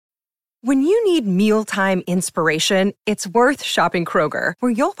When you need mealtime inspiration, it's worth shopping Kroger,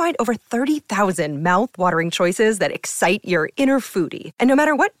 where you'll find over 30,000 mouth-watering choices that excite your inner foodie. And no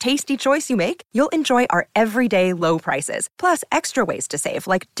matter what tasty choice you make, you'll enjoy our everyday low prices, plus extra ways to save,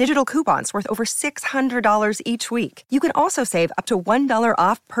 like digital coupons worth over $600 each week. You can also save up to $1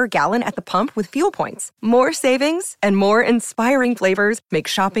 off per gallon at the pump with fuel points. More savings and more inspiring flavors make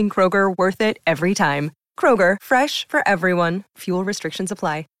shopping Kroger worth it every time. Kroger, fresh for everyone. Fuel restrictions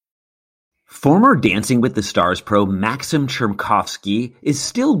apply. Former Dancing with the Stars pro Maxim Chermkovsky is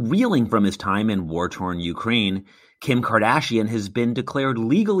still reeling from his time in war-torn Ukraine. Kim Kardashian has been declared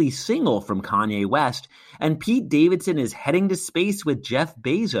legally single from Kanye West, and Pete Davidson is heading to space with Jeff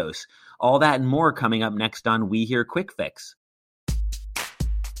Bezos. All that and more coming up next on We Hear Quick Fix.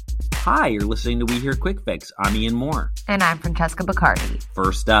 Hi, you're listening to We Hear Quick Fix. I'm Ian Moore. And I'm Francesca Baccardi.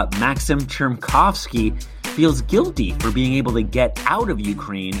 First up, Maxim Chermkovsky feels guilty for being able to get out of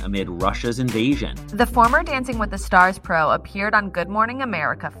Ukraine amid Russia's invasion. The former Dancing with the Stars pro appeared on Good Morning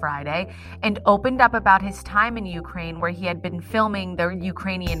America Friday and opened up about his time in Ukraine, where he had been filming the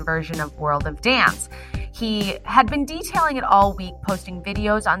Ukrainian version of World of Dance. He had been detailing it all week, posting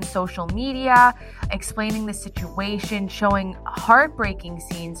videos on social media, explaining the situation, showing heartbreaking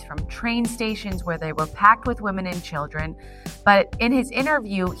scenes from train stations where they were packed with women and children. But in his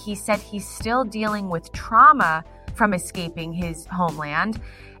interview, he said he's still dealing with trauma from escaping his homeland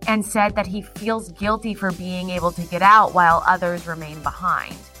and said that he feels guilty for being able to get out while others remain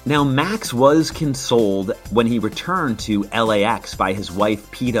behind. Now, Max was consoled when he returned to LAX by his wife,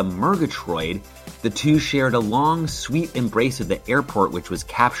 Peta Murgatroyd. The two shared a long, sweet embrace at the airport, which was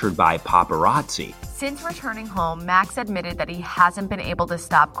captured by paparazzi. Since returning home, Max admitted that he hasn't been able to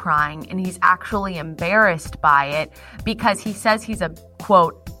stop crying, and he's actually embarrassed by it because he says he's a,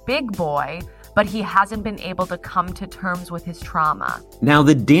 quote, big boy, but he hasn't been able to come to terms with his trauma. Now,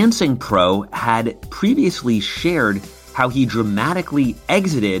 the dancing pro had previously shared how he dramatically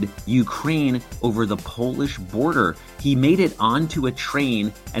exited Ukraine over the Polish border. He made it onto a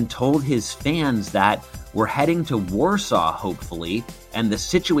train and told his fans that we're heading to Warsaw, hopefully, and the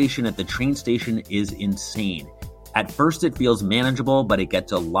situation at the train station is insane. At first it feels manageable, but it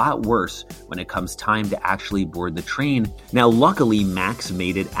gets a lot worse when it comes time to actually board the train. Now, luckily, Max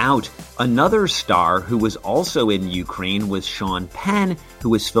made it out. Another star who was also in Ukraine was Sean Penn, who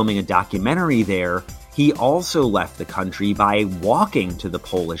was filming a documentary there. He also left the country by walking to the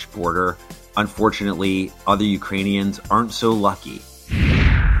Polish border. Unfortunately, other Ukrainians aren't so lucky.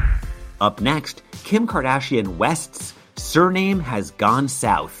 Up next, Kim Kardashian West's surname has gone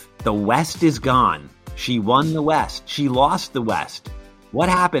south. The West is gone. She won the West. She lost the West. What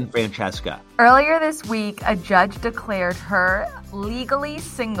happened, Francesca? Earlier this week, a judge declared her legally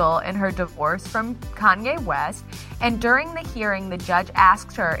single in her divorce from Kanye West. And during the hearing, the judge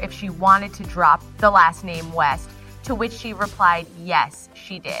asked her if she wanted to drop the last name West, to which she replied, yes,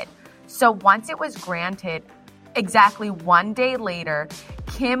 she did. So once it was granted, exactly 1 day later,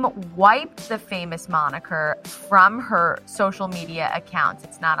 Kim wiped the famous moniker from her social media accounts.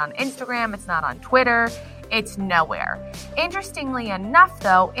 It's not on Instagram, it's not on Twitter, it's nowhere. Interestingly enough,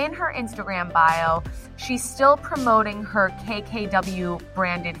 though, in her Instagram bio, she's still promoting her KKW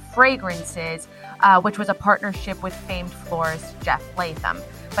branded fragrances, which was a partnership with famed florist Jeff Latham.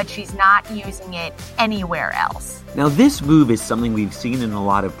 But she's not using it anywhere else. Now, this move is something we've seen in a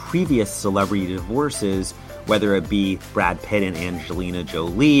lot of previous celebrity divorces, whether it be Brad Pitt and Angelina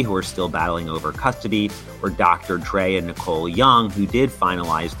Jolie, who are still battling over custody, or Dr. Dre and Nicole Young, who did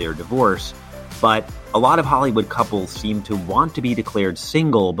finalize their divorce. But a lot of Hollywood couples seem to want to be declared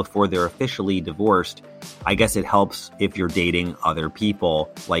single before they're officially divorced. I guess it helps if you're dating other people,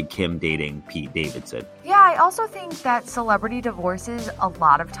 like Kim dating Pete Davidson. Yeah, I also think that celebrity divorces a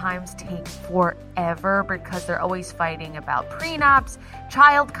lot of times take forever because they're always fighting about prenups,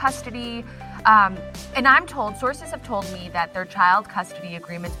 child custody. And I'm told, sources have told me that their child custody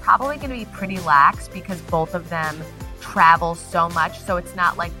agreement's probably going to be pretty lax because both of them travel so much. So it's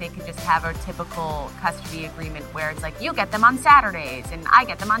not like they could just have a typical custody agreement where it's like, you get them on Saturdays and I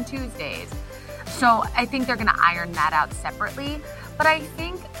get them on Tuesdays. So I think they're going to iron that out separately. But I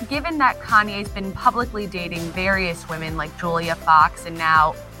think given that Kanye's been publicly dating various women like Julia Fox and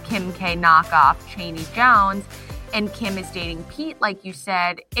now Kim K knockoff Chaney Jones, and Kim is dating Pete, like you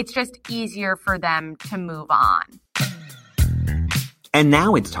said, it's just easier for them to move on. And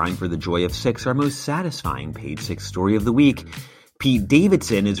now it's time for the Joy of Six, our most satisfying Page Six story of the week. Pete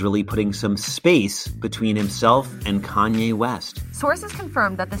Davidson is really putting some space between himself and Kanye West. Sources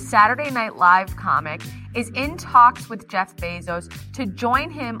confirmed that the Saturday Night Live comic is in talks with Jeff Bezos to join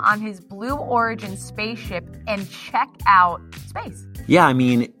him on his Blue Origin spaceship and check out space. Yeah, I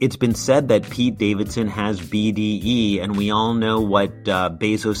mean, it's been said that Pete Davidson has BDE, and we all know what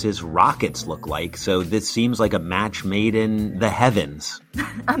Bezos' rockets look like, so this seems like a match made in the heavens.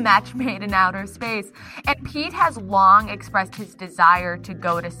 A match made in outer space. And Pete has long expressed his desire to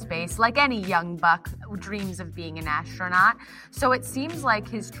go to space, like any young buck dreams of being an astronaut. So it seems like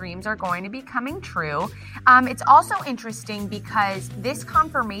his dreams are going to be coming true. It's also interesting because this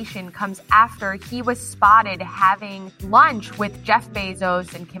confirmation comes after he was spotted having lunch with Jeff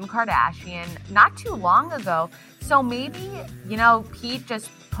Bezos and Kim Kardashian not too long ago. So maybe, Pete just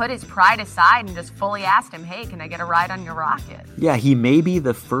put his pride aside and just fully asked him, hey, can I get a ride on your rocket? Yeah, he may be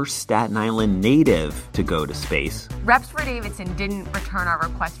the first Staten Island native to go to space. Reps for Davidson didn't return our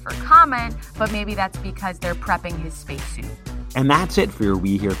request for comment, but maybe that's because they're prepping his spacesuit. And that's it for your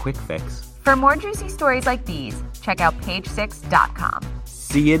We Hear Quick Fix. For more juicy stories like these, check out page6.com.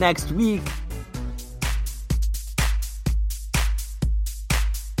 See you next week.